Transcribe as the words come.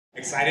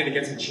Excited to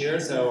get some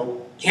cheers,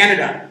 so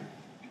Canada.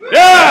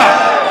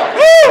 Yeah!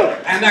 Woo!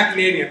 I'm not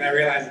Canadian, but I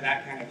realize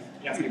that kind of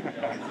gets me quick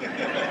on.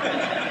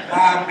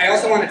 I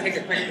also want to take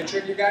a quick picture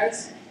of you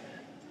guys.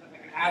 I'm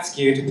going to ask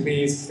you to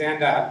please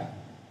stand up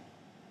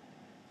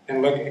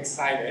and look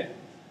excited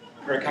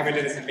for coming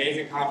to this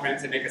amazing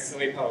conference and make a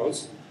silly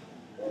pose.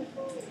 Come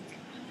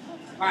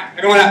on,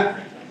 everyone up.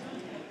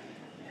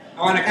 I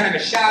want to kind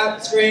of a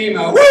shout, scream,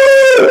 a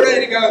woo,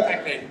 ready to go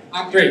type thing.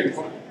 On three.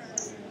 Hold on.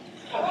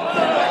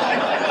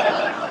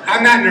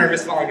 I'm not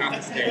nervous falling off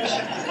the stage.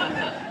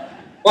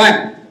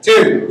 1,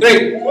 2,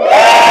 3.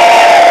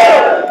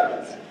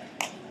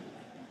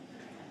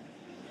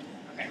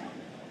 Okay.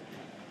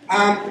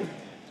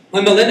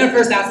 When Melinda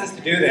first asked us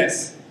to do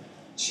this,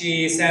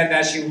 she said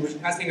that she was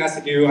requesting us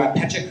to do a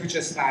Pecha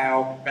Kucha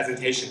style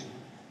presentation.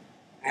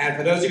 And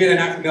for those of you that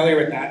are not familiar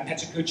with that,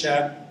 Pecha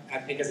Kucha, I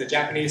think, is a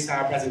Japanese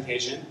style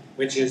presentation,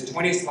 which is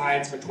 20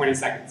 slides for 20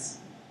 seconds.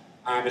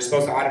 They're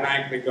supposed to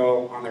automatically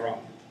go on their own.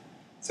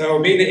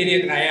 So being the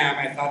idiot that I am,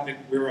 I thought that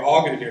we were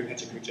all going to do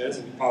Pecha Kuchas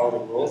and follow the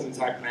rules, and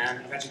so I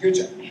planned Pecha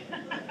Kucha.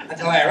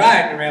 Until I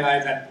arrived and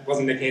realized that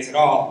wasn't the case at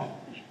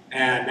all,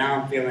 and now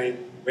I'm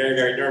feeling very,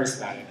 very nervous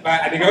about it.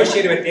 But I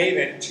negotiated with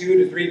David a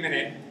 2 to 3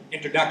 minute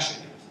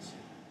introduction.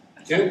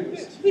 2?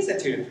 He said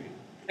 2 to 3.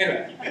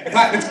 Anyway,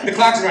 the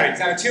clock's running,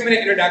 so I have a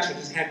 2-minute introduction,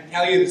 just kind of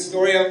tell you the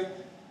story of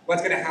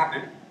what's going to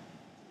happen,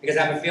 because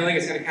I have a feeling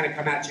it's going to kind of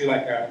come at you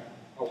like a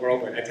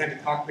whirlwind. I tend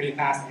to talk pretty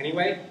fast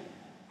anyway,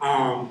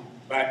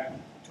 but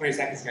 20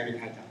 seconds is going to be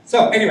kind of tough.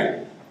 So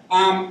anyway,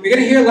 we're going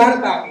to hear a lot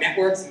about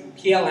networks and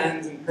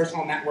PLNs and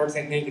personal networks.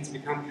 I think it's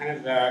become kind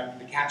of the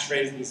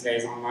catchphrase these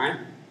days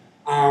online.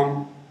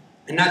 And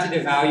not to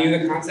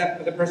devalue the concept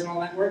of the personal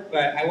network,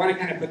 but I want to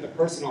kind of put the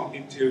personal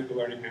into the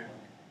learning network.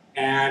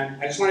 And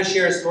I just want to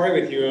share a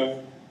story with you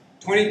of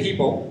 20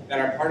 people that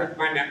are part of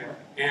my network.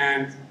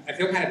 And I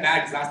feel kind of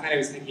bad because last night I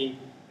was thinking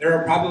there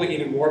are probably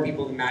even more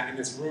people than that in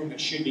this room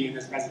that should be in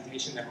this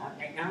presentation that aren't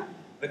right now.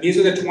 But these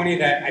are the 20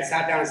 that I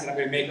sat down and said I'm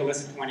going to make a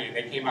list of 20, and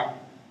they came up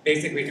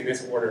basically in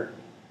this order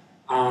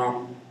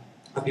of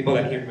people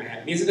that came to my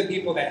head. These are the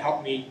people that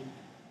help me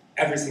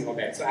every single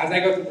day. So as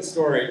I go through the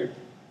story,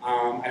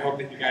 I hope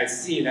that you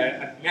guys see that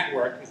a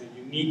network is a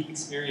unique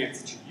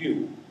experience to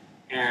you,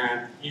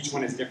 and each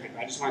one is different.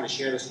 I just wanted to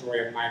share the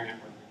story of my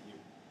network with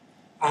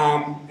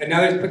you.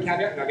 Another quick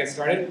caveat, and I'll get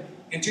started.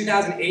 In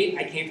 2008,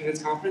 I came to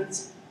this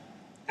conference,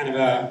 kind of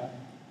a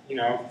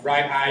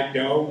bright-eyed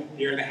doe,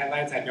 deer in the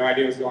headlights. I had no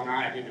idea what was going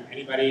on. I didn't know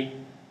anybody.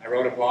 I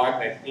wrote a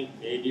blog that I think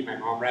maybe my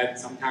mom read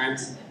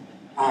sometimes.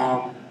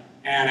 And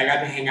I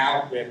got to hang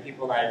out with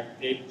people like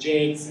Dave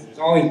Jakes, and there's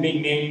all these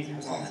big names. And I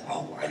was all like,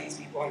 oh, who are these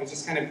people? And it was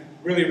just kind of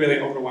really, really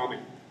overwhelming.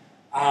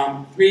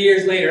 3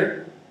 years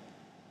later,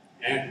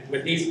 and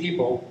with these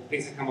people,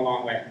 things have come a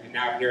long way. And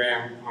now here I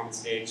am on the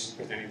stage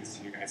presenting this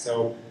to you guys.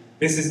 So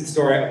this is the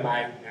story of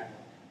my network.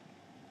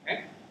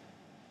 Okay?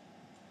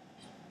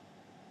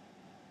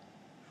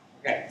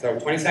 Okay, so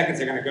 20 seconds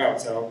are going to go.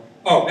 So,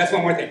 oh, that's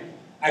one more thing.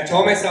 I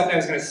told myself that I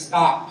was going to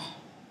stop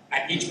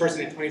at each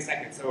person at 20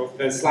 seconds. So if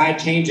the slide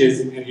changes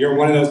and you're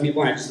one of those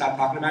people and I just stop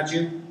talking about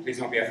you, please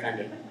don't be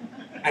offended.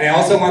 And I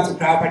also want some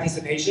crowd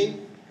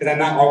participation because I'm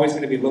not always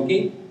going to be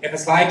looking. If a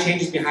slide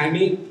changes behind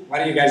me, why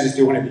don't you guys just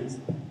do one of these?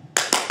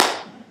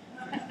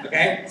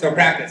 Okay, so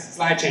practice.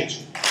 Slide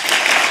change.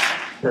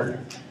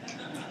 Perfect.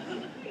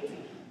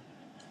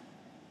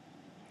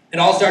 It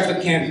all starts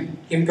with Kim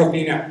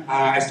Cofino.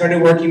 I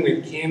started working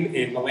with Kim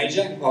in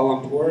Malaysia, in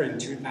Kuala Lumpur in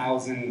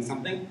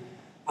 2000-something.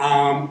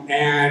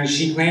 And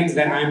she claims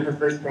that I'm her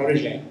first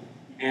protege.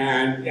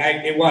 And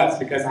it was,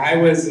 because I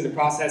was in the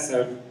process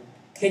of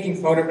taking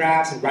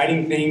photographs and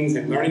writing things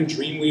and learning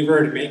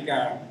Dreamweaver to make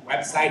a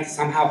website to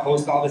somehow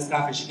host all this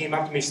stuff. And she came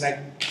up to me, she's like,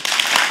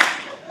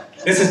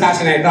 this is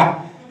faster than I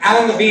thought.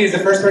 Alan Levine is the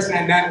first person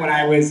I met when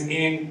I was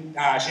in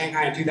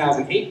Shanghai in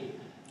 2008.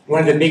 One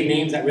of the big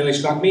names that really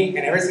struck me.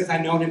 And ever since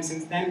I've known him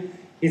since then,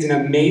 he's an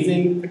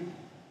amazing,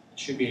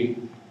 should be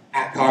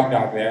at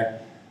Cogdog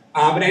there.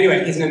 But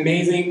anyway, he's an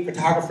amazing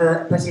photographer,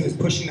 a person who's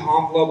pushing the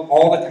envelope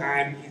all the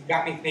time. He's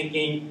got me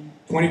thinking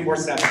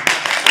 24/7.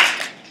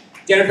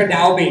 Jennifer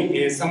Dalby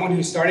is someone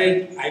who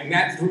I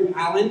met through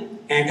Alan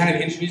and kind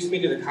of introduced me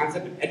to the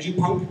concept of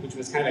edupunk, which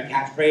was kind of a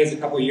catchphrase a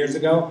couple of years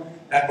ago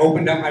that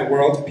opened up my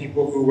world to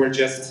people who were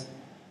just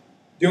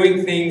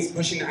doing things,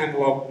 pushing the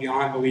envelope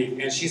beyond belief.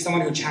 And she's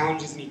someone who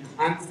challenges me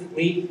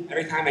constantly.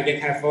 Every time I get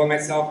kind of full of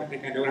myself, I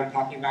think I know what I'm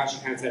talking about, she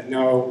kind of says,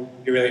 no,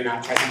 you're really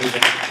not, try to move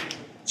it.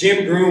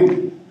 Jim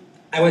Groom.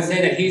 I would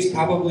say that he's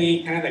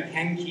probably kind of the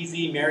Ken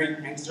Kesey, Mary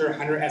Prankster,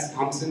 Hunter S.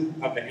 Thompson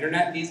of the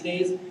internet these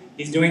days.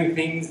 He's doing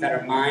things that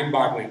are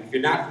mind-boggling. If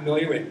you're not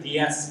familiar with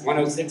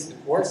DS-106, the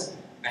course,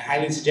 I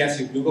highly suggest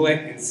you Google it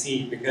and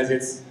see, because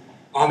it's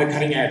on the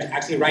cutting edge.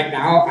 Actually, right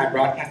now, I'm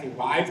broadcasting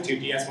live to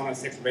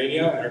DS-106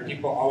 radio, and there are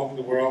people all over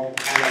the world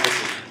kind of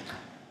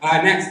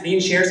listening. Next, Dean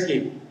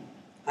Shersky.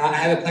 I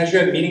had the pleasure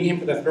of meeting him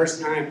for the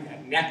first time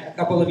at NEC a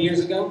couple of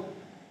years ago.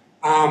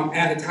 And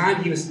at the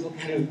time, he was still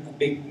kind of a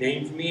big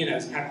name for me, and it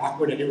was kind of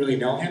awkward. I didn't really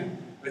know him.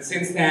 But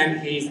since then,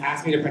 he's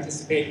asked me to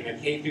participate in a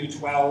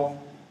K-12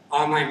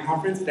 online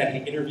conference that he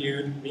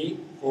interviewed me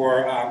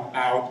for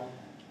about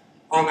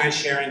online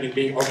sharing and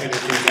being open and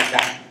things like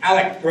that.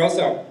 Alec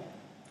Grosso,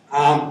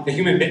 the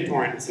Human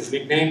BitTorrent is his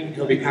nickname.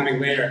 He'll be coming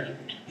later.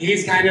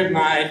 He's kind of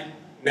my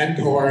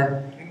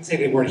mentor. I didn't say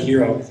the word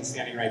hero because he's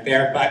standing right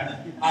there, but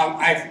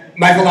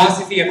my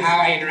philosophy of how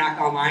I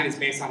interact online is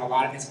based on a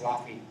lot of his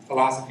philosophy.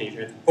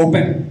 It's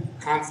open,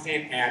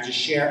 constant, and just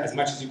share as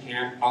much as you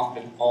can,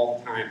 often, all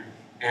the time.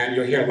 And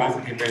you'll hear a lot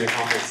from him during the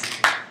conference.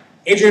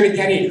 Adrian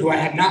McKinney, who I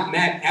had not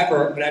met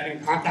ever, but I've been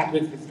in contact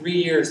with for 3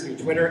 years through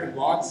Twitter and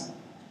blogs.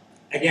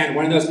 Again,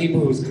 one of those people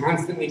who's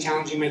constantly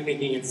challenging my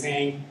thinking and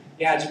saying,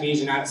 yeah, Jameez,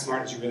 you're not as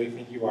smart as you really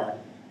think you are.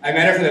 I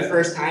met her for the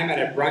first time at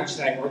a brunch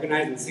that I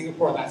organized in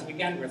Singapore last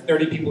weekend, where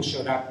 30 people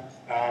showed up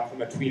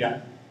from a tweet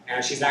up.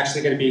 And she's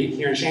actually going to be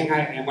here in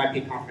Shanghai at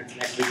NYP conference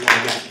next week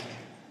again.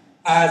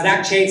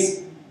 Zach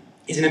Chase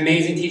is an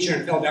amazing teacher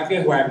in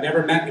Philadelphia who I've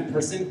never met in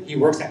person. He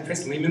works at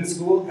Chris Lehman's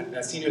school at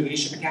the Senior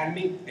Leadership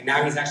Academy, and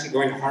now he's actually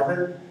going to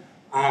Harvard.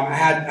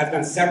 I've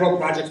done several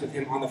projects with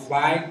him on the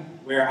fly,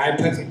 where I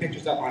put some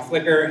pictures up on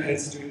Flickr,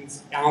 his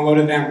students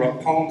downloaded them,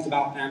 wrote poems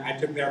about them, I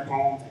took their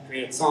poems, I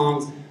created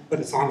songs, put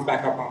the songs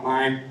back up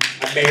online.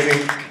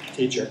 Amazing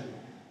teacher.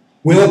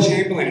 Will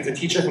Chamberlain is a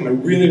teacher from a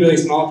really, really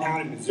small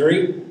town in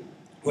Missouri,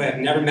 who I have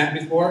never met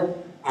before,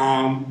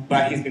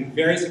 but he's been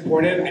very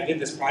supportive. I did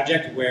this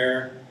project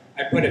where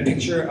I put a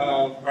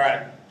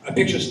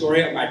picture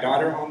story of my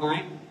daughter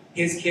online.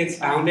 His kids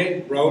found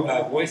it, wrote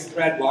a voice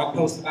thread, blog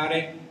post about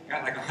it,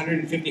 got like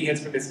 150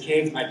 hits from his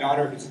kids. My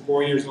daughter, who's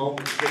 4 years old,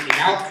 was freaking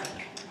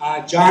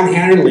out. John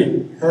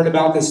Hannerly heard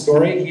about this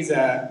story. He's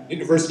a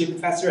university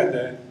professor at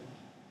the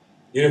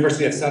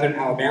University of Southern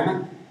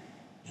Alabama.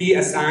 He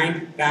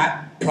assigned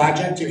that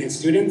project to his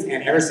students,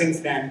 and ever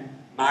since then,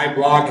 my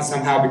blog has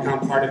somehow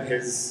become part of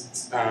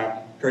his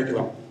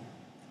curriculum.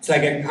 So I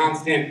get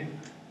constant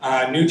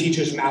new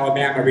teachers from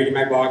Alabama reading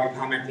my blog and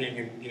commenting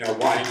and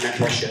wanting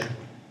mentorship.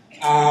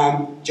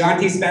 John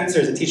T. Spencer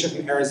is a teacher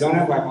from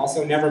Arizona who I've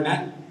also never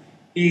met.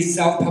 He's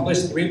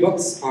self-published 3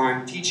 books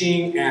on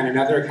teaching and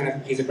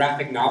another he's a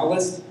graphic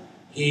novelist.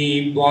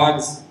 He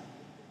blogs,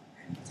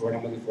 that's the word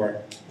I'm looking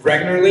for,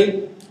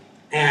 regularly.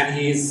 And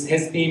his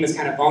theme is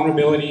kind of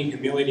vulnerability,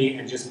 humility,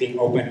 and just being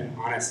open and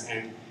honest.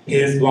 And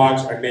his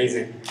blogs are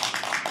amazing.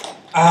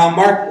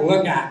 Mark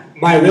Lookat,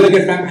 my really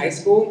good friend from high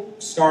school,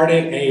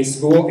 started a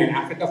school in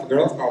Africa for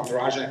girls called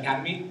Daraja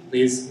Academy.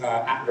 Please,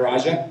 at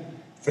Daraja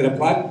for the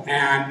plug.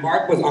 And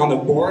Mark was on the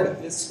board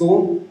of this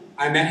school.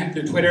 I met him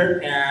through Twitter,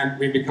 and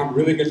we've become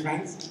really good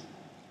friends,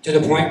 to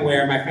the point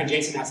where my friend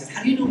Jason now says,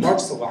 how do you know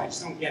Mark so well? I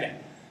just don't get it.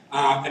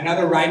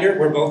 Another writer,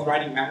 we're both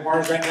writing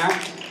memoirs right now.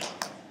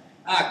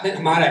 Clint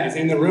Hamada is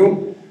in the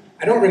room.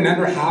 I don't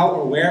remember how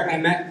or where I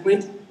met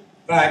Clint,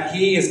 but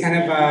he is kind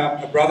of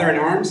a brother in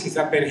arms. He's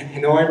up in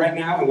Hanoi right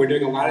now, and we're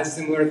doing a lot of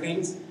similar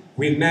things.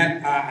 We've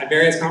met at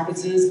various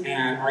conferences,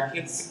 and our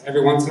kids,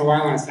 every once in a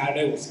while on a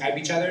Saturday, will Skype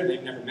each other.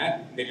 They've never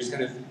met. They just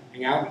kind of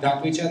hang out and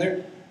talk to each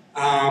other.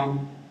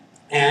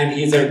 And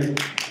he's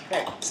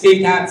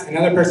Steve Katz,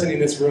 another person in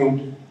this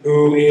room,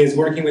 who is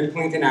working with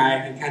Clint and I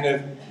and kind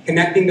of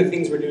connecting the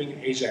things we're doing in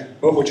Asia.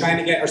 But we're trying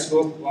to get our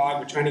schools to blog,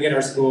 we're trying to get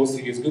our schools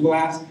to use Google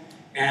Apps,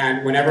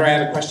 and whenever I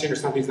have a question or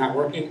something's not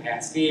working, I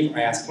ask Steve,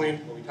 I ask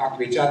Clint, or we talk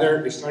to each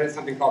other. We started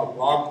something called a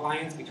blog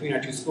alliance between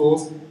our 2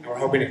 schools, and we're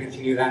hoping to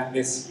continue that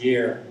this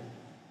year.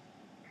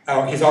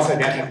 Oh, he's also a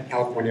dad from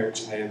California,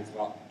 which I am as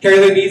well. Carrie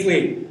Lee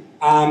Beasley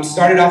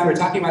started off, we were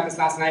talking about this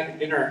last night at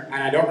dinner,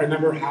 and I don't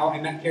remember how I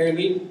met Carrie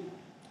Lee,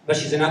 but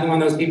she's another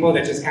one of those people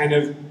that just kind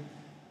of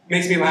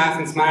makes me laugh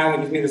and smile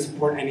and gives me the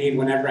support I need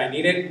whenever I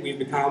need it. We've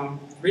become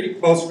pretty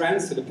close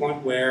friends to the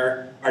point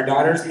where our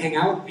daughters hang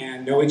out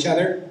and know each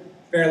other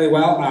fairly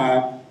well.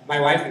 My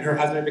wife and her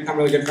husband have become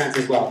really good friends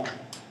as well.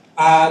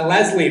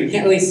 Leslie, we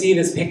can't really see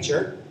this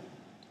picture,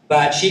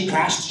 but she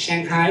crashed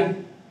Shanghai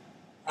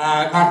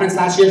conference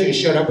last year. She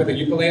just showed up with a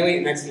ukulele,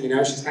 and next thing you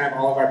know, she's kind of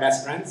all of our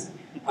best friends.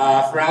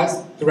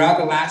 Throughout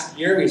the last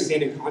year, we've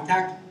stayed in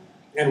contact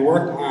and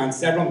worked on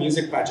several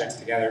music projects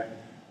together,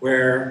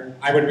 where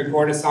I would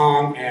record a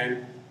song,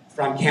 and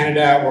from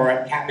Canada or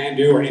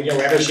Kathmandu or India,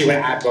 wherever, she would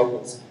add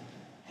vocals.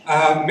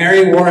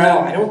 Mary Worrell,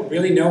 I don't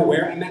really know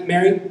where I met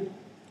Mary,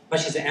 but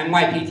she's an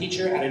NYP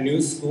teacher at a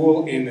new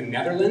school in the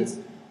Netherlands.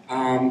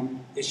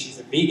 She's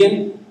a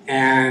vegan,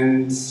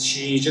 and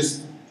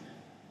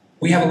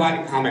we have a lot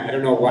in common. I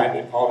don't know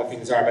what all the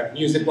things are, but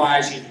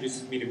music-wise, she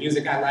introduces me to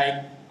music I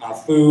like,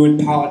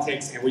 food,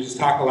 politics, and we just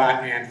talk a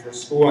lot, and for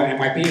school at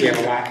NYP, we have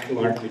a lot to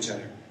learn from each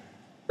other.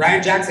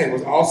 Brian Jackson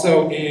was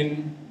also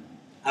in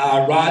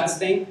Rod's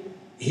thing.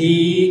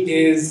 He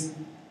is,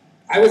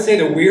 I would say,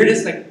 the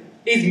weirdest,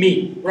 he's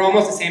me. We're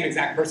almost the same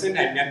exact person.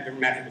 I've never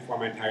met him before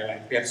my entire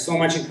life. We have so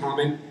much in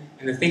common,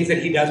 and the things that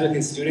he does with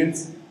his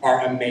students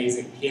are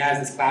amazing. He has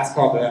this class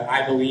called the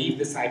I Believe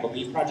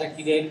project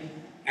he did,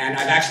 and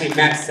I've actually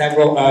met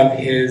several of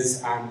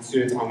his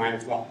students online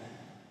as well.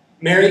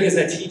 Mary is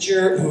a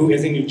teacher who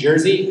is in New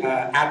Jersey,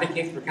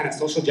 advocates for kind of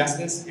social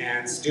justice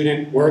and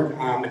student work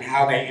and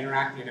how they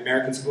interact in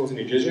American schools in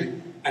New Jersey.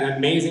 An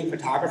amazing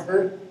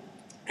photographer,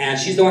 and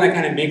she's the one that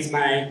kind of makes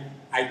my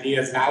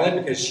ideas valid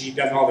because she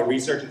does all the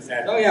research and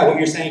says, oh yeah, what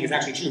you're saying is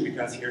actually true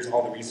because here's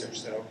all the research.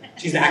 So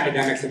she's the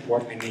academic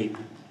support I need.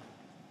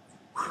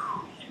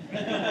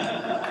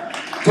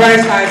 25,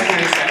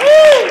 27.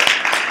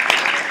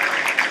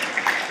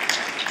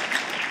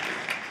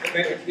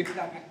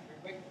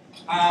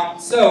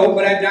 So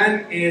what I've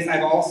done is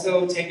I've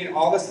also taken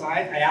all the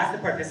slides. I asked the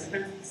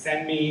participants to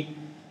send me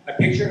a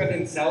picture of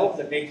themselves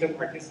that they took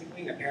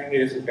participating. Apparently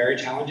this was very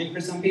challenging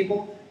for some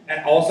people.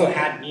 That also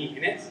had me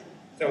in it.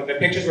 So the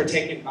pictures were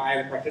taken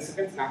by the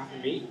participants, not for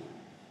me.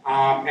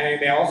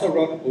 And they also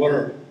wrote a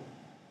blurb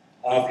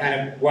of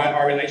kind of what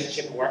our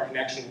relationship and what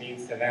connection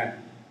means to them.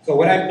 So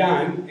what I've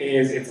done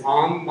is it's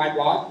on my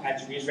blog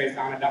at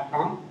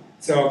JameesRaisDonna.com.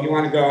 So if you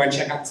want to go and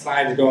check out the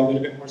slides and go a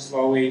little bit more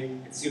slowly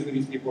and see who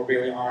these people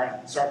really are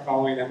and start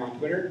following them on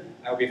Twitter,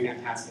 that would be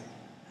fantastic.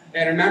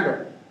 And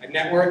remember, a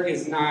network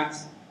is not,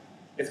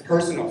 it's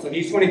personal. So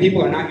these 20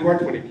 people are not your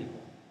 20 people,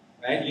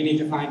 right? You need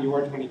to find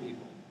your 20 people.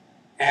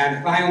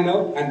 And final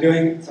note, I'm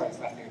doing, sorry, it's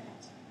last thing I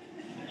promised.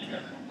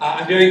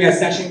 I'm doing a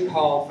session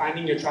called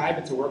Finding Your Tribe.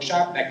 It's a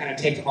workshop that kind of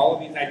takes all of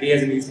these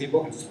ideas and these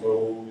people and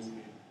slows it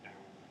down.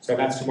 So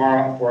that's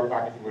tomorrow at 4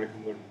 o'clock if you want to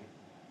come learn.